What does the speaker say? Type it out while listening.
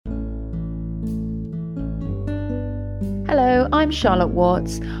Hello, I'm Charlotte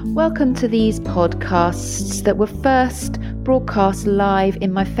Watts. Welcome to these podcasts that were first broadcast live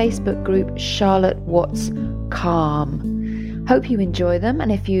in my Facebook group, Charlotte Watts Calm. Hope you enjoy them, and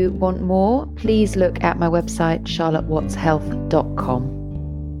if you want more, please look at my website,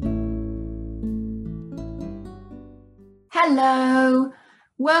 charlottewattshealth.com. Hello,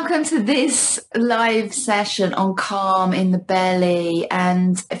 welcome to this live session on calm in the belly.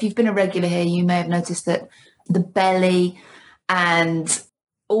 And if you've been a regular here, you may have noticed that the belly and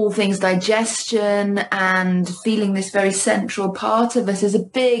all things digestion and feeling this very central part of us is a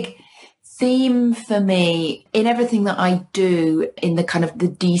big theme for me in everything that I do in the kind of the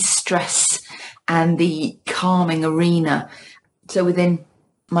de-stress and the calming arena. So within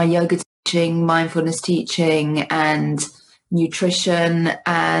my yoga teaching, mindfulness teaching and nutrition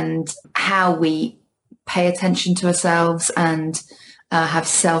and how we pay attention to ourselves and have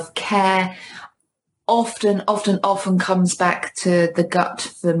self-care often comes back to the gut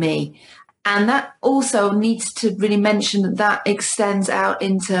for me. And that also needs to really mention that that extends out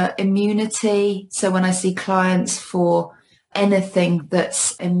into immunity. So when I see clients for anything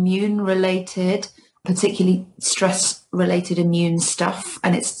that's immune related, particularly stress related immune stuff,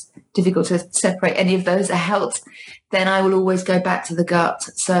 and it's difficult to separate any of those out, then I will always go back to the gut.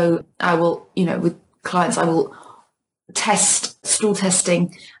 So I will, with clients, I will test stool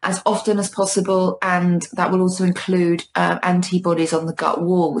testing as often as possible, and that will also include antibodies on the gut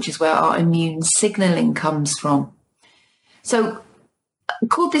wall, which is where our immune signaling comes from. So I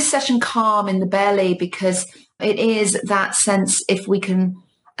called this session Calm in the Belly because it is that sense, if we can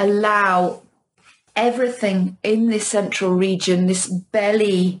allow everything in this central region, this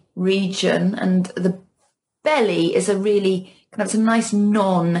belly region, and the belly is a really kind of, it's a nice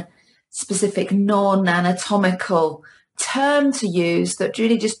non-specific, non-anatomical term to use that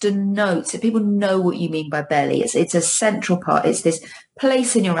really just denotes that people know what you mean by belly. It's a central part. It's this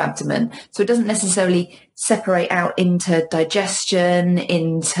place in your abdomen. So it doesn't necessarily separate out into digestion,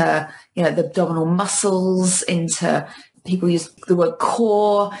 into, the abdominal muscles, into, people use the word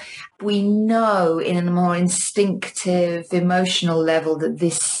core. We know in a more instinctive, emotional level that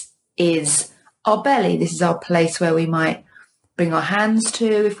this is our belly. This is our place where we might bring our hands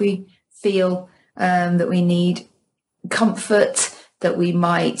to if we feel that we need comfort, that we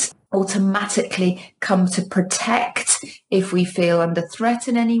might automatically come to protect if we feel under threat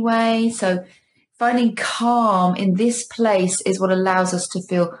in any way. So finding calm in this place is what allows us to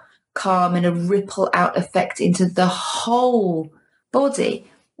feel calm in a ripple out effect into the whole body.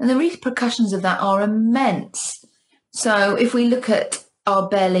 And the repercussions of that are immense. So if we look at our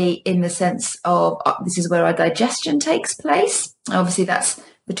belly in the sense of this is where our digestion takes place. Obviously, that's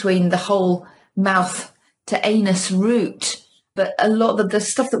between the whole mouth to anus root. But a lot of the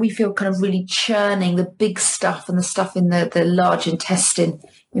stuff that we feel kind of really churning, the big stuff and the stuff in the large intestine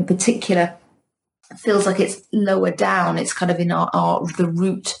in particular, feels like it's lower down. It's kind of in the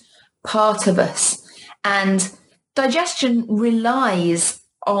root part of us. And digestion relies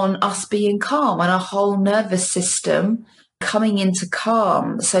on us being calm and our whole nervous system coming into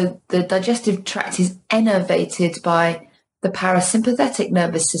calm. So the digestive tract is innervated by the parasympathetic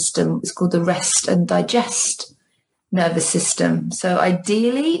nervous system. It's called the rest and digest nervous system. So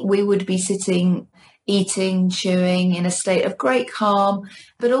ideally, we would be sitting, eating, chewing in a state of great calm,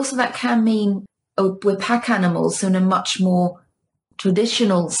 but also that can mean we're pack animals. So in a much more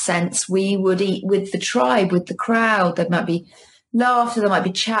traditional sense, we would eat with the tribe, with the crowd. There might be laughter, there might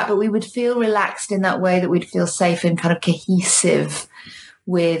be chat, but we would feel relaxed in that way that we'd feel safe and kind of cohesive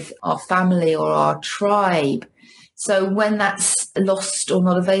with our family or our tribe. So when that's lost or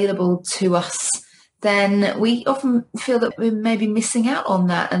not available to us, then we often feel that we're maybe missing out on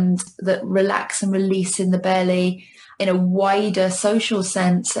that, and that relax and release in the belly in a wider social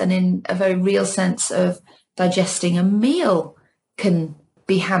sense and in a very real sense of digesting a meal can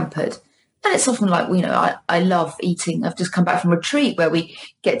be hampered. And it's often like, I love eating. I've just come back from retreat where we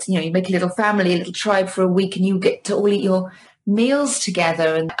get to, you make a little family, a little tribe for a week, and you get to all eat your meals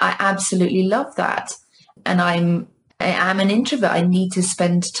together. And I absolutely love that. And I am an introvert. I need to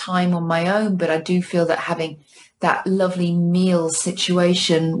spend time on my own, but I do feel that having that lovely meal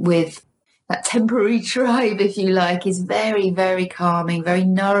situation with that temporary tribe, if you like, is very, very calming, very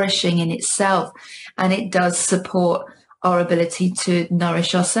nourishing in itself. And it does support our ability to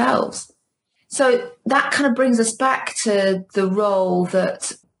nourish ourselves. So that kind of brings us back to the role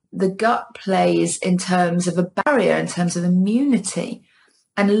that the gut plays in terms of a barrier, in terms of immunity.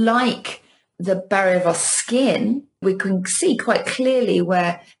 And like the barrier of our skin, we can see quite clearly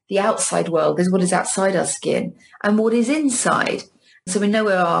where the outside world is, what is outside our skin, and what is inside. So we know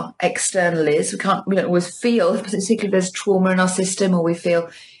where our external is. We don't always feel, particularly if there's trauma in our system or we feel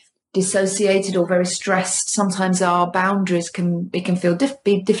dissociated or very stressed. Sometimes our boundaries can feel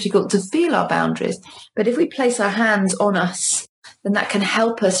be difficult to feel our boundaries. But if we place our hands on us, then that can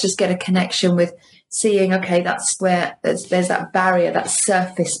help us just get a connection with seeing, okay, that's where there's that barrier, that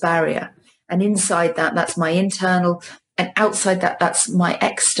surface barrier. And inside that, that's my internal. And outside that, that's my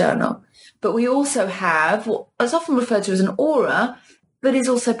external. But we also have what is often referred to as an aura, but is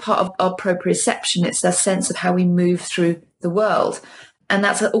also part of our proprioception. It's a sense of how we move through the world. And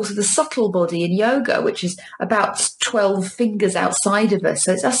that's also the subtle body in yoga, which is about 12 fingers outside of us.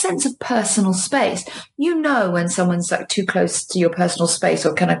 So it's a sense of personal space. You know when someone's like too close to your personal space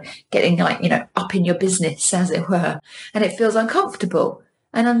or kind of getting like, up in your business, as it were, and it feels uncomfortable.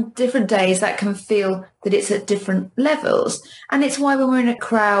 And on different days, that can feel that it's at different levels. And it's why when we're in a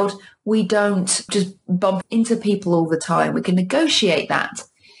crowd, we don't just bump into people all the time. We can negotiate that.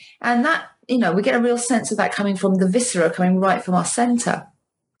 And that, we get a real sense of that coming from the viscera, coming right from our center.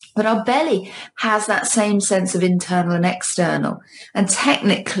 But our belly has that same sense of internal and external. And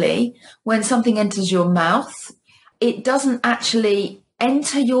technically, when something enters your mouth, it doesn't actually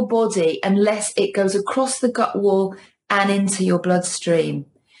enter your body unless it goes across the gut wall and into your bloodstream.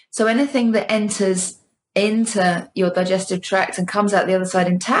 So anything that enters into your digestive tract and comes out the other side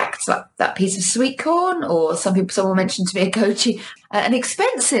intact, like that piece of sweet corn, or someone mentioned to me a goji, an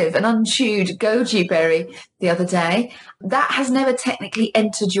expensive and unchewed goji berry the other day, that has never technically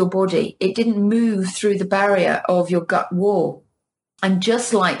entered your body. It didn't move through the barrier of your gut wall. And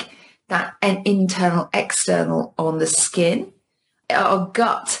just like that internal, external on the skin, our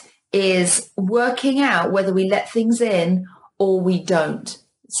gut is working out whether we let things in or we don't.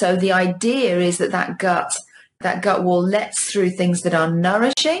 So the idea is that gut wall lets through things that are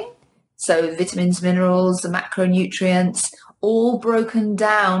nourishing, so vitamins, minerals, the macronutrients, all broken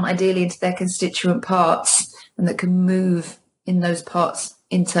down ideally into their constituent parts, and that can move in those parts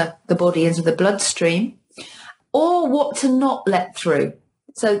into the body, into the bloodstream, or what to not let through.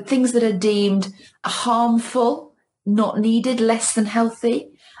 So things that are deemed harmful, not needed, less than healthy,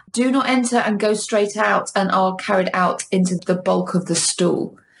 do not enter and go straight out and are carried out into the bulk of the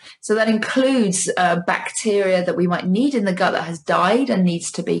stool. So that includes bacteria that we might need in the gut that has died and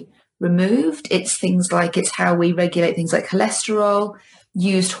needs to be removed. It's how we regulate things like cholesterol,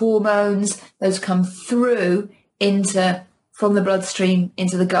 used hormones. Those come through from the bloodstream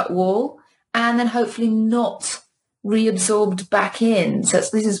into the gut wall, and then hopefully not reabsorbed back in. So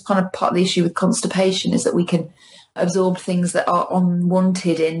this is kind of part of the issue with constipation, is that we can absorb things that are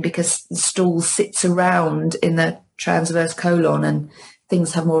unwanted because the stool sits around in the transverse colon, and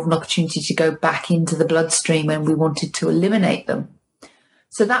things have more of an opportunity to go back into the bloodstream when we wanted to eliminate them.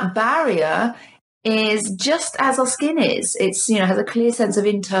 So that barrier is just as our skin is. It's, has a clear sense of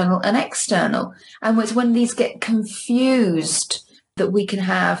internal and external. And it's when these get confused that we can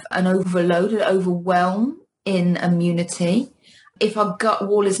have an overload, an overwhelm in immunity. If our gut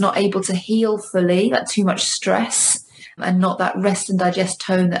wall is not able to heal fully, like too much stress and not that rest and digest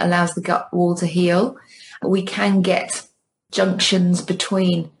tone that allows the gut wall to heal, we can get junctions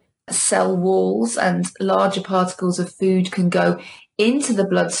between cell walls, and larger particles of food can go into the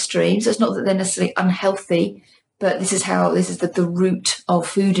bloodstream. So it's not that they're necessarily unhealthy, but this is the root of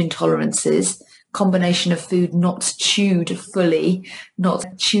food intolerances. Combination of food not chewed fully,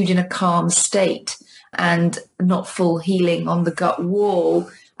 not chewed in a calm state, and not full healing on the gut wall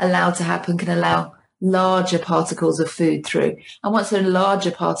allowed to happen can allow larger particles of food through. And once they're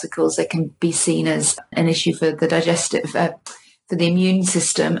larger particles, they can be seen as an issue for the digestive, for the immune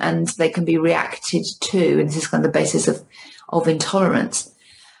system, and they can be reacted to. And this is kind of the basis of intolerance.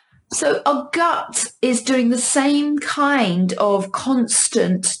 So our gut is doing the same kind of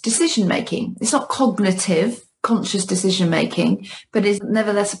constant decision making. It's not cognitive, conscious decision making, but it's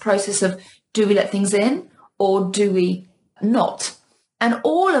nevertheless a process of, do we let things in or do we not? And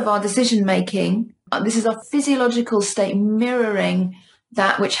all of our decision making, this is our physiological state mirroring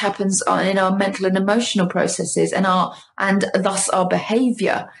that which happens in our mental and emotional processes and thus our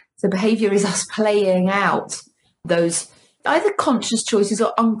behavior. So behavior is us playing out those either conscious choices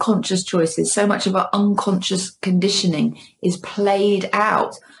or unconscious choices. So much of our unconscious conditioning is played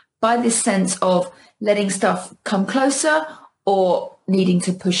out by this sense of letting stuff come closer or needing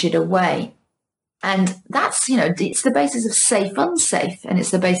to push it away. And that's, it's the basis of safe, unsafe, and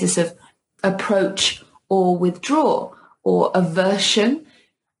it's the basis of approach or withdraw, or aversion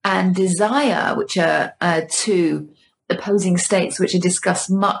and desire, which are two opposing states which are discussed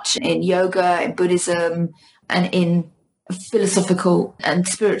much in yoga, in Buddhism, and in philosophical and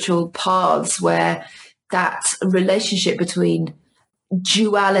spiritual paths, where that relationship between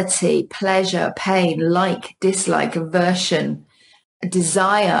duality, pleasure, pain, like, dislike, aversion,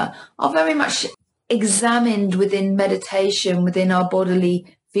 desire, are very much examined within meditation, within our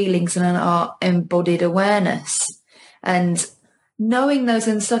bodily feelings and our embodied awareness. And knowing those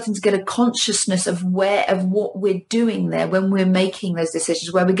and starting to get a consciousness of what we're doing there when we're making those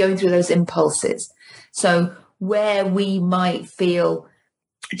decisions, where we're going through those impulses. So where we might feel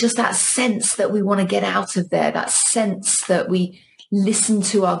just that sense that we want to get out of there, that sense that we listen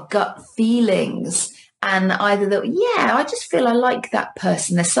to our gut feelings, and either that, yeah, I just feel I like that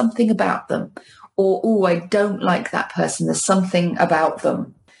person, there's something about them, or, oh, I don't like that person, there's something about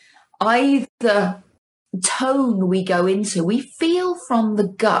them. Either tone we go into, we feel from the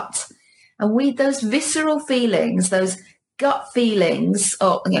gut, and those visceral feelings, those gut feelings,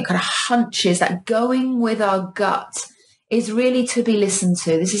 or kind of hunches, that going with our gut is really to be listened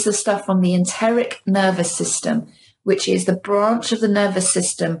to. This is the stuff from the enteric nervous system, which is the branch of the nervous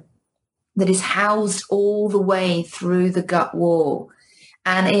system that is housed all the way through the gut wall,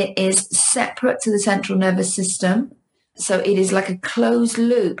 and it is separate to the central nervous system. So it is like a closed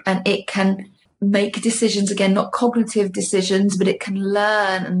loop, and it can make decisions, again, not cognitive decisions, but it can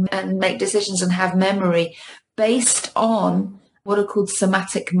learn and make decisions and have memory based on what are called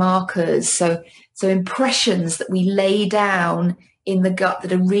somatic markers. So impressions that we lay down in the gut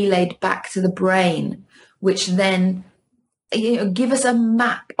that are relayed back to the brain, which then give us a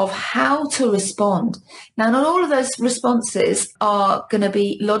map of how to respond. Now, not all of those responses are going to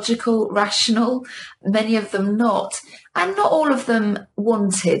be logical, rational, many of them not, and not all of them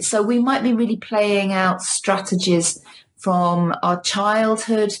wanted. So we might be really playing out strategies from our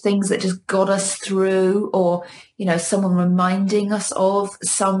childhood, things that just got us through, or, someone reminding us of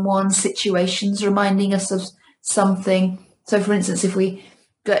someone, situations reminding us of something. So, for instance, if we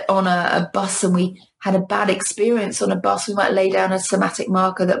get on a bus and we had a bad experience on a bus, we might lay down a somatic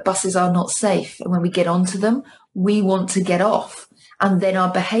marker that buses are not safe. And when we get onto them, we want to get off. And then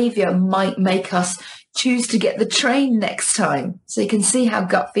our behavior might make us choose to get the train next time. So you can see how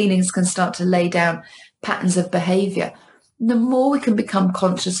gut feelings can start to lay down patterns of behavior. The more we can become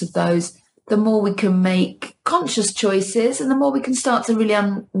conscious of those, the more we can make conscious choices, and the more we can start to really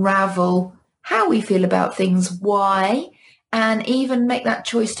unravel how we feel about things, why, and even make that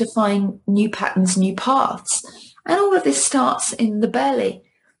choice to find new patterns, new paths. And all of this starts in the belly.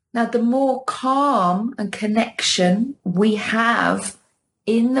 Now, the more calm and connection we have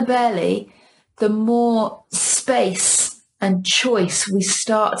in the belly, the more space and choice we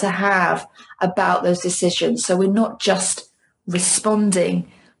start to have about those decisions. So we're not just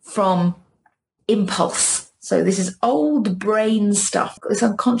responding from impulse. So this is old brain stuff. This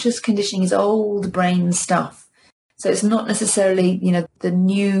unconscious conditioning is old brain stuff. So it's not necessarily, the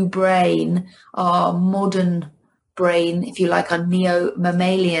new brain, our modern brain, if you like, our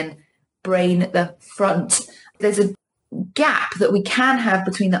neo-mammalian brain at the front. There's a gap that we can have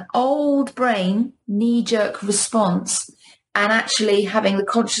between the old brain knee-jerk response and actually having the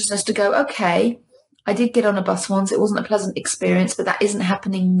consciousness to go, okay, I did get on a bus once. It wasn't a pleasant experience, but that isn't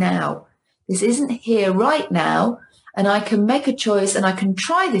happening now. This isn't here right now. And I can make a choice and I can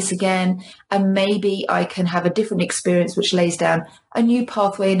try this again, and maybe I can have a different experience which lays down a new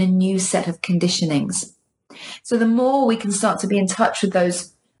pathway and a new set of conditionings. So the more we can start to be in touch with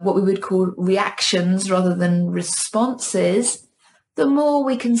those, what we would call reactions rather than responses, the more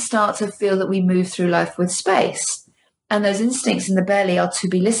we can start to feel that we move through life with space. And those instincts in the belly are to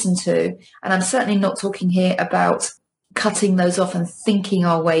be listened to. And I'm certainly not talking here about cutting those off and thinking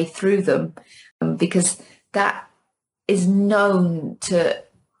our way through them, because that is known to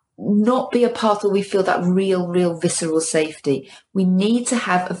not be a path where we feel that real visceral safety. We need to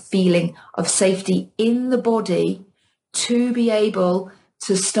have a feeling of safety in the body to be able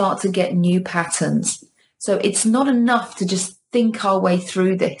to start to get new patterns. So it's not enough to just think our way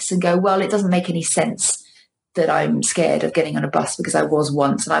through this and go, well, it doesn't make any sense that I'm scared of getting on a bus because I was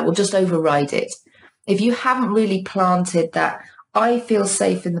once, and I will just override it. If you haven't really planted that, I feel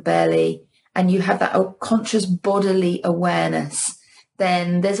safe in the belly, and you have that conscious bodily awareness,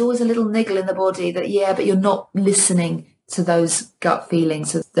 then there's always a little niggle in the body that, yeah, but you're not listening to those gut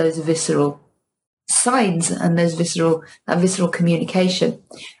feelings, those visceral signs and that visceral communication.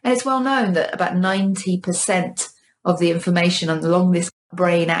 And it's well known that about 90% of the information along this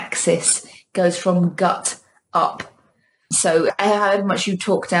brain axis goes from gut up. So however much you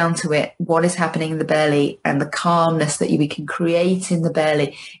talk down to it, what is happening in the belly and the calmness that we can create in the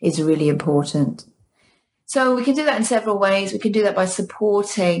belly is really important. So we can do that in several ways. We can do that by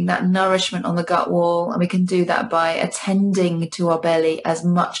supporting that nourishment on the gut wall, and we can do that by attending to our belly as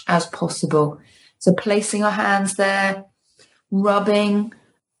much as possible. So placing our hands there, rubbing,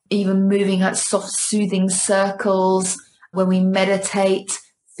 even moving at soft, soothing circles. When we meditate,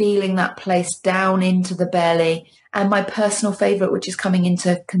 feeling that place down into the belly. And my personal favorite, which is coming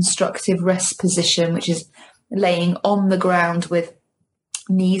into constructive rest position, which is laying on the ground with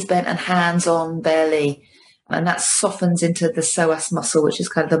knees bent and hands on belly. And that softens into the psoas muscle, which is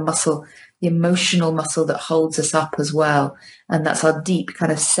kind of the muscle, the emotional muscle that holds us up as well. And that's our deep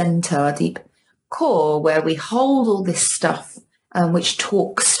kind of center, our deep core, where we hold all this stuff, which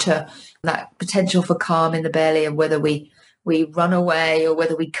talks to that potential for calm in the belly, and whether we run away or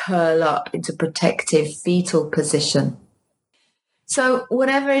whether we curl up into protective fetal position. So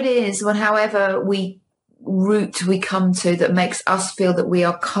whatever it is, however route we come to that makes us feel that we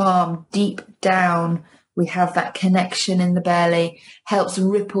are calm deep down, we have that connection in the belly, helps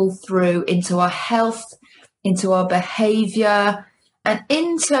ripple through into our health, into our behavior, and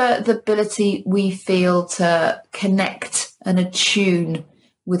into the ability we feel to connect and attune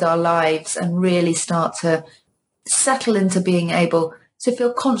with our lives and really start to settle into being able to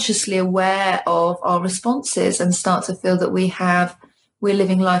feel consciously aware of our responses and start to feel that we're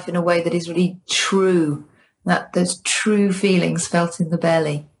living life in a way that is really true, that there's true feelings felt in the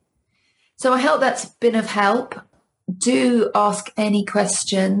belly. So I hope that's been of help. Do ask any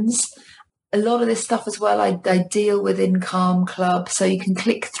questions. A lot of this stuff as well I deal with in Calm Club, so you can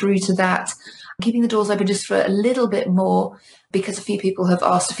click through to that. I'm keeping the doors open just for a little bit more because a few people have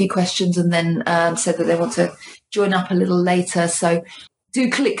asked a few questions and then said that they want to join up a little later. So do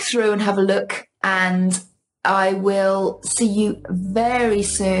click through and have a look, and I will see you very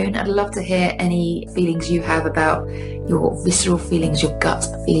soon. I'd love to hear any feelings you have about your visceral feelings, your gut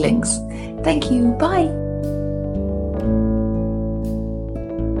feelings. Thank you. Bye.